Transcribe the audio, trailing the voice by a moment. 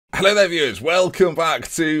Hello there viewers, welcome back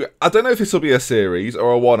to, I don't know if this will be a series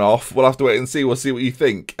or a one-off, we'll have to wait and see, we'll see what you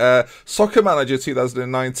think. Soccer Manager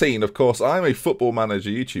 2019, of course I'm a Football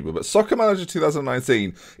Manager YouTuber, but Soccer Manager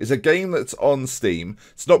 2019 is a game that's on Steam,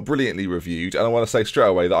 it's not brilliantly reviewed, and I want to say straight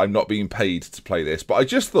away that I'm not being paid to play this, but I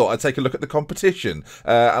just thought I'd take a look at the competition,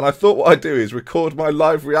 and I thought what I'd do is record my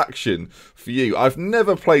live reaction for you. I've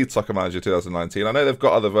never played Soccer Manager 2019, I know they've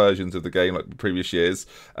got other versions of the game like previous years,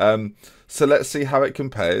 so let's see how it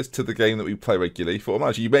compares to the game that we play regularly, Football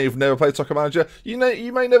Manager. You may have never played Soccer Manager. You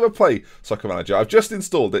may never play Soccer Manager. I've just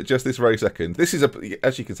installed it just this very second. This is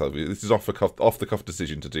as you can tell, this is off the cuff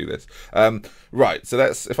decision to do this. Right. So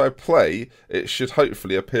if I play, it should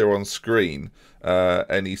hopefully appear on screen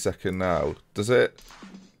any second now. Does it?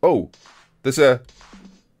 Oh,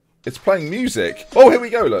 it's playing music. Oh, here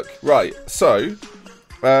we go. Look. Right. So,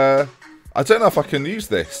 I don't know if I can use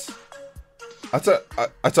this. I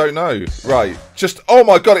don't know. Right. Just, oh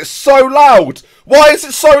my god, it's so loud! Why is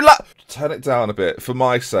it so loud? Turn it down a bit, for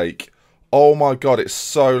my sake. Oh my god, it's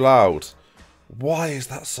so loud. Why is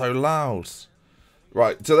that so loud?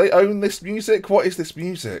 Right, do they own this music? What is this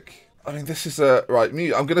music? I mean, this is a... Right,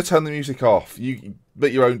 I'm going to turn the music off. You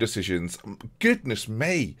make your own decisions. Goodness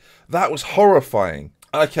me. That was horrifying.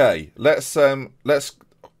 Okay, let's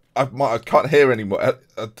I can't hear anymore.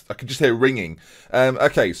 I can just hear ringing.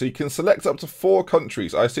 Okay, so you can select up to 4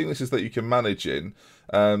 countries. I assume this is that you can manage in.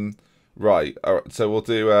 Right. All right. So we'll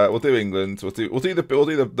do England. We'll do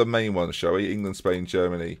the main ones, shall we? England, Spain,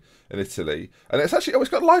 Germany, and Italy. And it's actually it's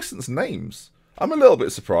got licensed names. I'm a little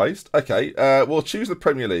bit surprised. Okay. We'll choose the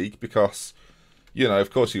Premier League because, you know,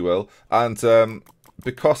 of course you will. And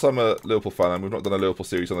because I'm a Liverpool fan and we've not done a Liverpool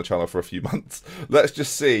series on the channel for a few months, let's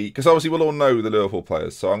just see, because obviously we'll all know the Liverpool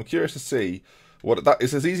players, so I'm curious to see what that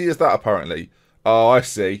is. As easy as that, apparently. Oh, I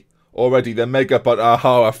see. Already the mega bundle.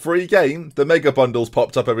 A free game. The mega bundle's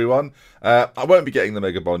popped up, everyone. I won't be getting the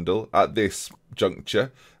mega bundle at this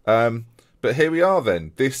juncture. But here we are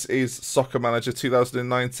then. This is Soccer Manager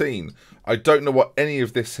 2019. I don't know what any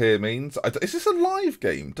of this here means. Is this a live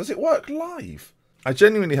game? Does it work live? I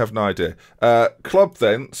genuinely have no idea. Club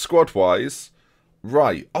then, squad-wise.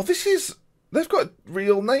 Right. Oh, this is... They've got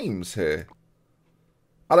real names here.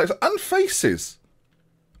 Alex, and faces.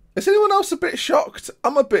 Is anyone else a bit shocked?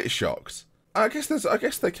 I'm a bit shocked. I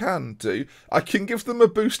guess they can do. I can give them a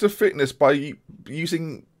boost of fitness by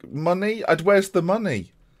using money. Where's the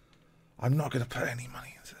money? I'm not going to put any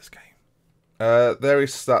money into this game. There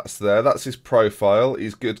is stats there. That's his profile.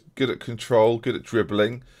 He's good at control, good at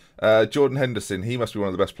dribbling. Jordan Henderson, he must be one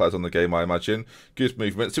of the best players on the game, I imagine. Good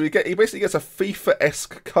movement. So he basically gets a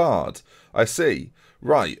FIFA-esque card. I see.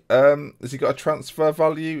 Right. Has he got a transfer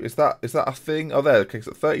value? Is that a thing? Oh, there. Okay,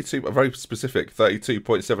 so 32, very specific,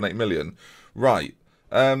 32.78 million. Right.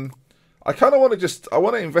 I kind of want to I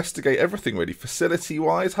want to investigate everything really.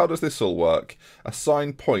 Facility-wise, how does this all work?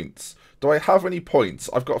 Assign points. Do I have any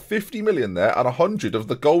points? I've got 50 million there and 100 of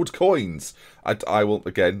the gold coins. I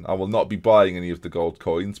will not be buying any of the gold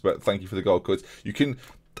coins, but thank you for the gold coins.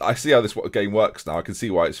 I see how this game works now. I can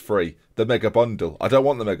see why it's free. The mega bundle. I don't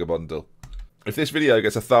want the mega bundle. If this video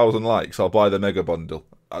gets 1,000 likes, I'll buy the mega bundle.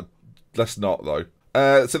 Let's not though.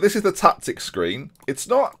 So this is the tactics screen. It's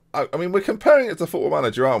not... I mean, we're comparing it to Football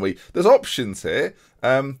Manager, aren't we? There's options here.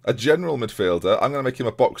 A general midfielder. I'm going to make him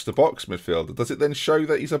a box-to-box midfielder. Does it then show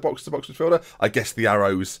that he's a box-to-box midfielder? I guess the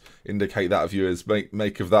arrows indicate that, viewers.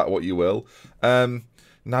 Make of that what you will.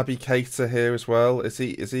 Naby Keita here as well. Is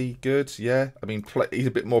he good? Yeah. I mean, he's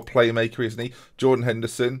a bit more playmaker, isn't he? Jordan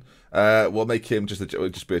Henderson. We'll make him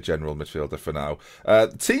just be a general midfielder for now.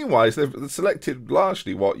 Team-wise, they've selected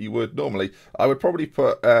largely what you would normally. I would probably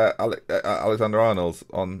put Alexander-Arnold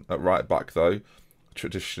on at right back though.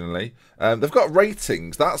 Traditionally, they've got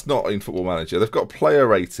ratings. That's not in Football Manager. They've got player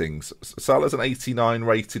ratings. Salah's an 89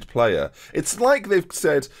 rated player. It's like they've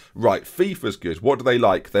said, right, FIFA's good. What do they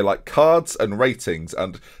like? They like cards and ratings,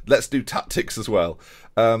 and let's do tactics as well.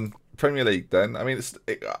 Premier League then. I mean,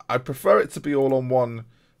 I prefer it to be all on one.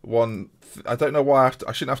 I don't know why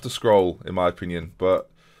I shouldn't have to scroll, in my opinion, but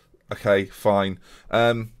okay, fine.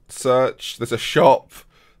 Search. There's a shop.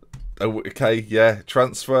 Okay, yeah,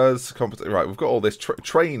 transfers, right, we've got all this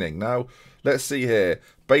training. Now, let's see here.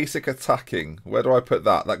 Basic attacking. Where do I put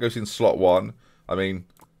that? That goes in slot 1. I mean,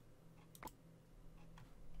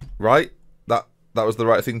 right? That was the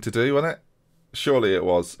right thing to do, wasn't it? Surely it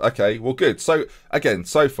was. Okay, well, good. So, again,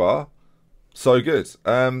 so far, so good.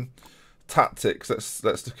 Tactics, let's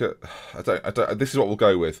look at... I don't... This is what we'll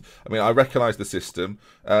go with. I mean, I recognise the system.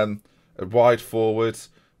 A wide forward,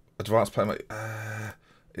 advanced play...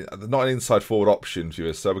 not an inside forward option,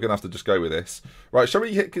 viewers, so we're going to have to just go with this. Right, shall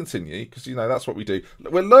we hit continue? Because, you know, that's what we do.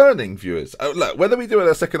 We're learning, viewers. Look, whether we do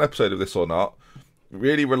a second episode of this or not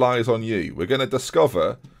really relies on you. We're going to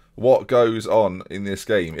discover what goes on in this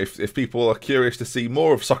game. If people are curious to see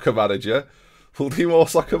more of Soccer Manager, we'll do more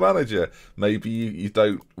Soccer Manager. Maybe you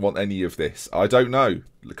don't want any of this. I don't know.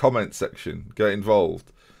 The comment section, get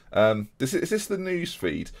involved. Is this the news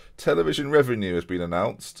feed? Television revenue has been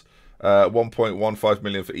announced. 1.15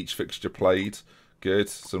 million for each fixture played. Good.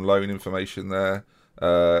 Some loan information there.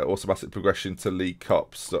 Automatic progression to League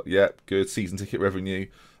Cups. Yep. Good. Season ticket revenue.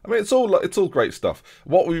 I mean, it's all great stuff.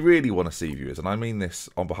 What we really want to see, viewers, and I mean this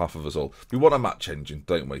on behalf of us all, we want a match engine,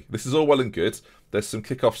 don't we? This is all well and good. There's some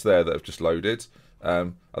kickoffs there that have just loaded.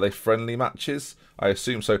 Are they friendly matches? I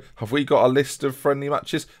assume so. Have we got a list of friendly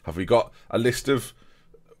matches? Have we got a list of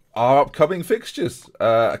our upcoming fixtures?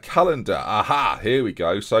 A calendar. Aha, here we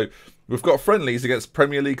go. So we've got friendlies against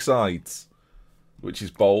Premier League sides, which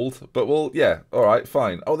is bold. But yeah, all right,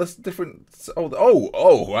 fine. Oh, there's different. Oh,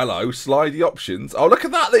 hello, slidey options. Oh, look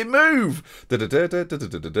at that, they move.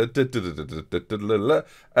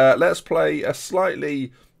 Let's play a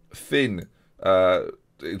slightly thin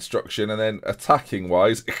instruction, and then attacking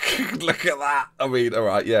wise, look at that. I mean, all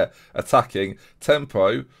right, yeah, attacking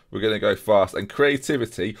tempo. We're going to go fast, and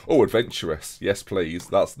creativity. Oh, adventurous. Yes, please.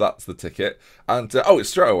 That's the ticket. And it's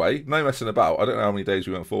straight away. No messing about. I don't know how many days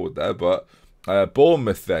we went forward there, but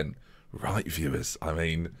Bournemouth then. Right, viewers. I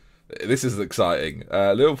mean, this is exciting.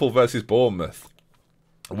 Liverpool versus Bournemouth.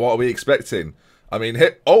 What are we expecting? I mean,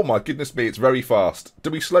 oh my goodness me, it's very fast.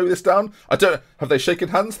 Do we slow this down? I don't. Have they shaken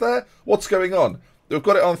hands there? What's going on? We've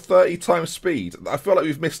got it on 30 times speed. I feel like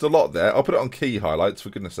we've missed a lot there. I'll put it on key highlights, for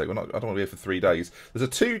goodness sake. I don't want to be here for 3 days. There's a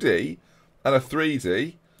 2D and a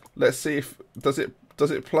 3D. Let's see if... Does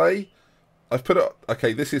it play? I've put it...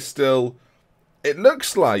 Okay, this is still... It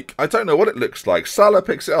looks like... I don't know what it looks like. Salah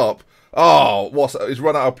picks it up. Oh, it's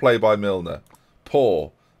run out of play by Milner.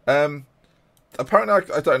 Poor. Apparently,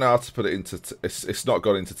 I don't know how to put it into... It's not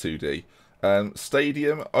got into 2D.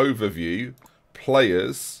 Stadium, overview,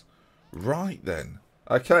 players... Right then.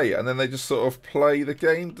 Okay, and then they just sort of play the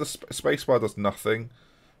game. The spacebar does nothing.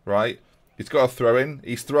 Right? He's got a throw in.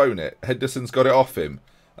 He's thrown it. Henderson's got it off him.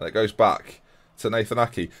 And it goes back to Nathan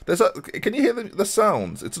Ake. Can you hear the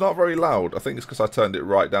sounds? It's not very loud. I think it's because I turned it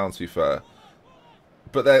right down, to be fair.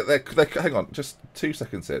 But they're hang on, just 2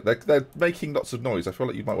 seconds here. They're making lots of noise. I feel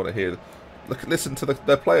like you might want to hear... Listen to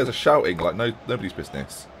their players are shouting like nobody's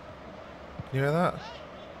business. Can you hear that?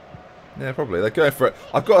 Yeah, probably. They're going for it.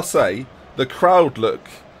 I've got to say, the crowd look...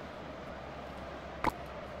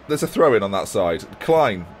 There's a throw-in on that side.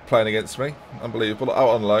 Klein playing against me. Unbelievable. Out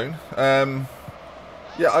on loan.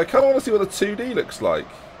 Yeah, I kind of want to see what the 2D looks like.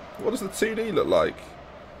 What does the 2D look like?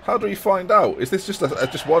 How do we find out? Is this just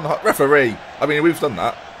just one... Referee! I mean, we've done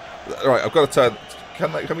that. Right, I've got to turn...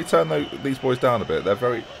 Can we turn these boys down a bit? They're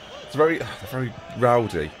very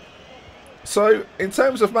rowdy. So, in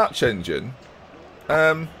terms of match engine...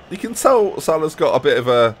 you can tell Salah's got a bit of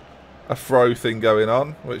a throw thing going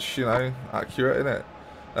on, which, you know, accurate, isn't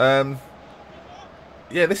it?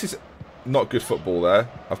 Yeah, this is not good football there,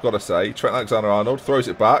 I've got to say. Trent Alexander-Arnold throws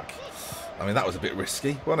it back. I mean, that was a bit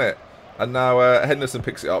risky, wasn't it? And now Henderson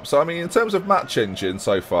picks it up. So, I mean, in terms of match engine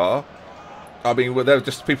so far, I mean, people are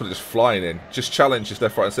just flying in. Just challenges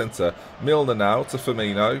left, right and centre. Milner now to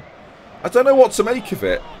Firmino. I don't know what to make of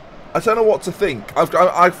it. I don't know what to think.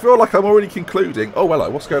 I feel like I'm already concluding. Oh, hello,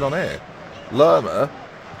 what's going on here? Lerma.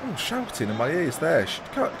 Oh, shouting in my ears there.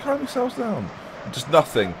 Calm yourselves down. Just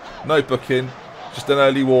nothing. No booking. Just an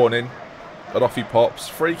early warning. And off he pops.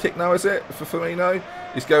 Free kick now, is it, for Firmino?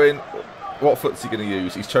 He's going... What foot's he going to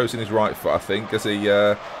use? He's chosen his right foot, I think, as he...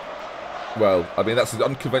 well, I mean, that's an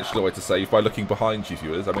unconventional way to save by looking behind you,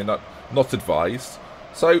 viewers. I mean, not advised.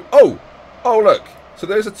 So, oh, look. So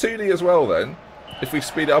there's a 2D as well, then. If we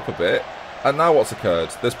speed it up a bit. And now what's occurred?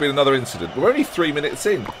 There's been another incident. We're only 3 minutes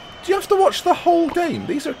in. Do you have to watch the whole game?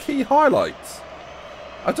 These are key highlights.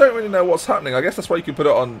 I don't really know what's happening. I guess that's why you can put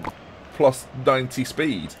it on plus 90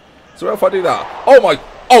 speed. So what if I do that? Oh my...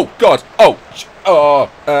 Oh, God.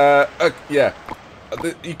 Yeah.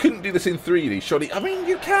 You couldn't do this in 3D, surely. I mean,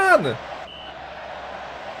 you can.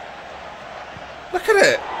 Look at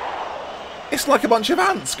it. It's like a bunch of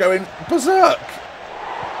ants going berserk.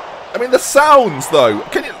 I mean, the sounds, though.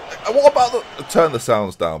 Can you... What about the... Turn the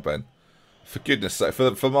sounds down, Ben. For goodness sake.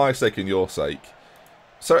 For my sake and your sake.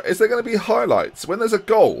 So, is there going to be highlights? When there's a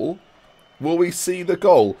goal, will we see the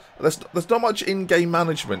goal? There's not much in-game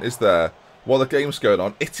management, is there? While the game's going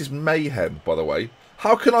on. It is mayhem, by the way.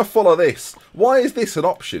 How can I follow this? Why is this an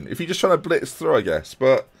option? If you're just trying to blitz through, I guess.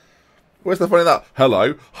 But Where's the fun in that?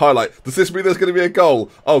 Hello, highlight. Does this mean there's going to be a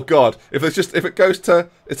goal? Oh God! If it goes to,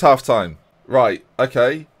 it's half time. Right.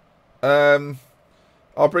 Okay. I'll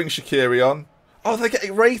bring Shaqiri on. Oh, they're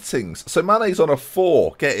getting ratings. So Mane's on a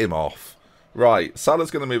 4. Get him off. Right.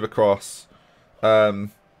 Salah's going to move across.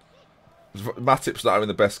 Matip's not having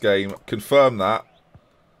the best game. Confirm that.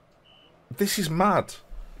 This is mad.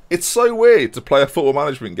 It's so weird to play a football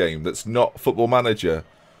management game that's not Football Manager.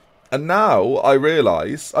 And now I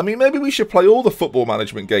realise, I mean, maybe we should play all the football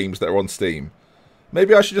management games that are on Steam.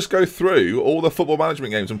 Maybe I should just go through all the football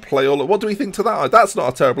management games and play all. What do we think to that? That's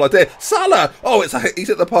not a terrible idea. Salah! Oh, he's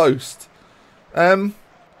at the post. Yeah,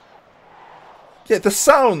 the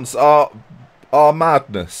sounds are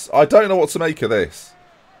madness. I don't know what to make of this.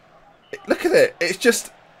 Look at it. It's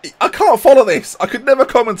just, I can't follow this. I could never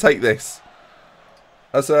commentate this.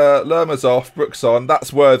 As Lerma's off, Brooks on.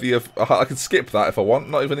 That's worthy of... I can skip that if I want.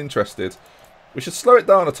 Not even interested. We should slow it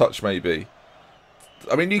down a touch, maybe.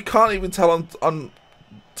 I mean, you can't even tell on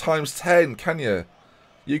times 10, can you?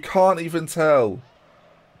 You can't even tell.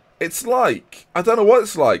 It's like... I don't know what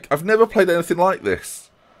it's like. I've never played anything like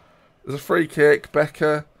this. There's a free kick.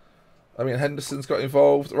 Becker. I mean, Henderson's got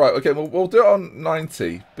involved. Right, okay, we'll do it on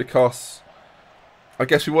 90 because I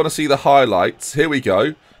guess we want to see the highlights. Here we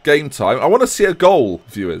go. Game time. I want to see a goal,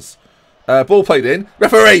 viewers. Ball played in.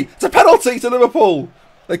 Referee! It's a penalty to Liverpool!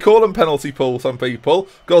 They call them penalty pull, some people.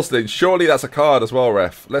 Gosling, surely that's a card as well,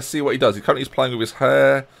 ref. Let's see what he does. He currently is playing with his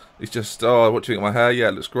hair. He's just, oh, what do you think of my hair? Yeah,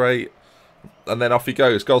 it looks great. And then off he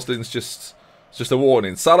goes. Gosling's just, it's just a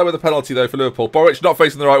warning. Salah with a penalty, though, for Liverpool. Boric not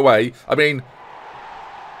facing the right way. I mean,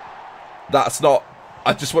 that's not...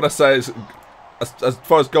 I just want to say, as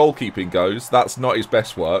far as goalkeeping goes, that's not his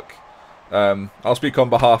best work. I'll speak on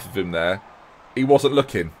behalf of him there. He wasn't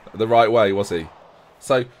looking the right way, was he?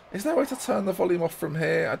 So, is there a way to turn the volume off from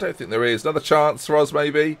here? I don't think there is. Another chance for us,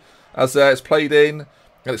 maybe. As it's played in.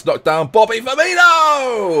 And it's knocked down. Bobby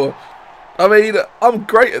Firmino! I mean, I'm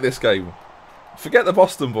great at this game. Forget the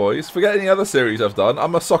Boston Boys. Forget any other series I've done.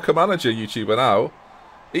 I'm a soccer manager YouTuber now.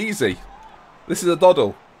 Easy. This is a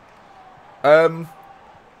doddle. Yeah,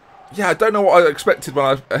 I don't know what I expected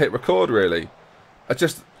when I hit record, really.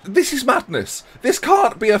 This is madness. This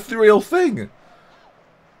can't be a real thing.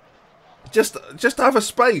 Just have a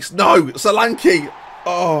space. No, Solanke.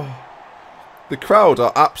 Oh. The crowd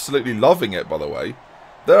are absolutely loving it, by the way.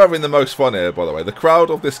 They're having the most fun here, by the way. The crowd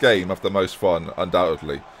of this game have the most fun,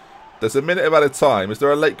 undoubtedly. There's a minute of added time. Is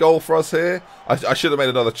there a late goal for us here? I should have made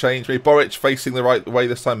another change. Maybe Boric facing the right way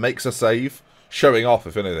this time makes a save. Showing off,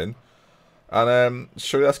 if anything. And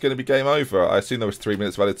surely that's going to be game over. I assume there was 3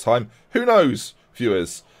 minutes of added time. Who knows,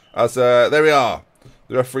 viewers? As there we are.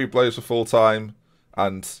 The referee blows for full time.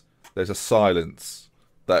 And there's a silence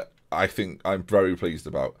that I think I'm very pleased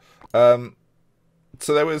about.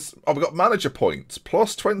 So there was... Oh, we got manager points.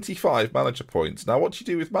 Plus 25 manager points. Now, what do you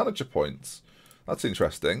do with manager points? That's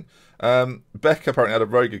interesting. Beck apparently had a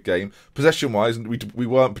very good game. Possession-wise, we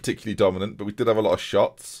weren't particularly dominant, but we did have a lot of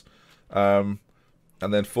shots. And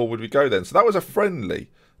then forward we go then. So that was a friendly.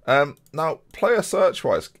 Now, player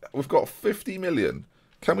search-wise, we've got 50 million.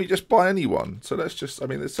 Can we just buy anyone? So let's just... I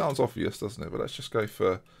mean, it sounds obvious, doesn't it? But let's just go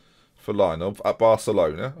for Lionel at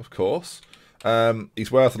Barcelona, of course.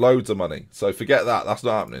 He's worth loads of money. So forget that. That's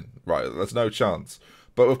not happening. Right, there's no chance.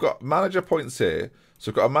 But we've got manager points here.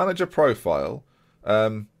 So we've got a manager profile.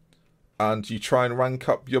 And you try and rank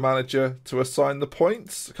up your manager to assign the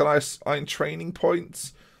points. Can I assign training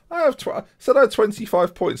points? I said I had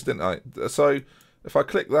 25 points, didn't I? So if I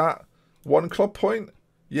click that, 1 club point.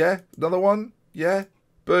 Yeah. Another one. Yeah.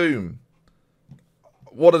 Boom.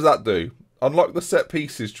 What does that do? Unlock the set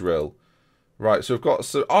pieces drill. Right, so we've got...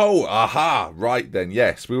 Oh, aha! Right then,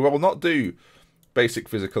 yes. We will not do basic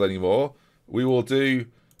physical anymore. We will do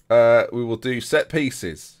set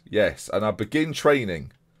pieces. Yes, and I begin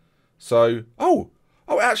training. So... Oh,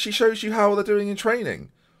 it actually shows you how they're doing in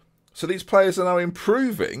training. So these players are now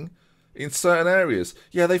improving in certain areas.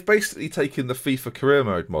 Yeah, they've basically taken the FIFA career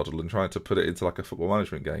mode model and trying to put it into like a football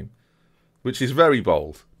management game. Which is very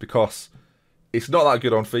bold, because it's not that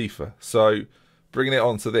good on FIFA. So... bringing it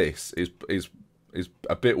onto this is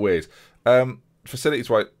a bit weird. Facilities,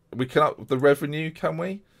 right? We can up the revenue, can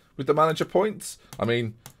we? With the manager points? I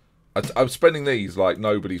mean, I'm spending these like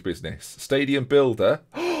nobody's business. Stadium builder.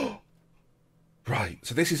 Right,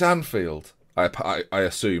 so this is Anfield. I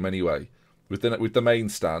assume anyway, with the main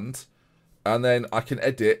stand, and then I can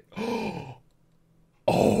edit.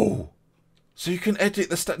 Oh. So you can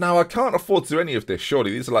edit the now, I can't afford to do any of this,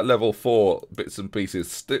 surely. These are like level 4 bits and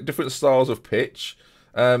pieces. Different styles of pitch.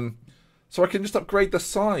 So I can just upgrade the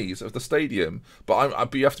size of the stadium.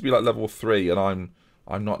 But you have to be like level 3, and I'm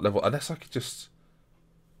I'm not level... Unless I could just...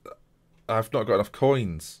 I've not got enough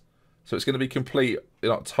coins. So it's going to be complete in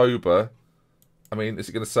October. I mean, is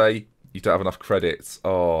it going to say you don't have enough credits?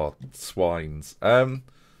 Oh, swines.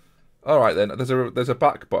 Alright then, there's a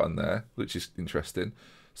back button there, which is interesting.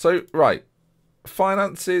 So, right.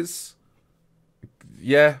 Finances.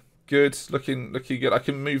 Yeah, good. Looking good. I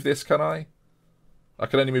can move this, can I? I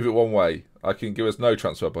can only move it one way. I can give us no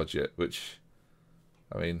transfer budget, which...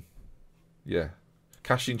 I mean... Yeah.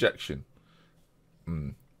 Cash injection.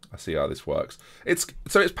 I see how this works. It's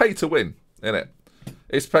pay to win, isn't it?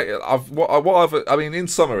 It's pay. I mean, in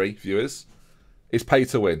summary, viewers, it's pay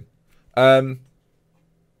to win.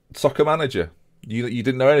 Soccer Manager. You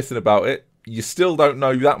didn't know anything about it. You still don't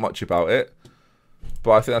know that much about it.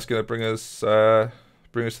 But I think that's going to bring us to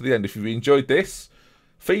the end. If you've enjoyed this,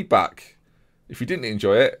 feedback. If you didn't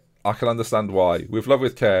enjoy it, I can understand why. With love,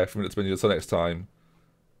 with care. From Minute to Minute. Until next time.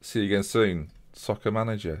 See you again soon. Soccer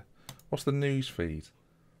Manager. What's the news feed?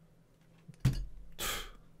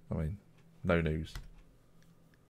 I mean, no news.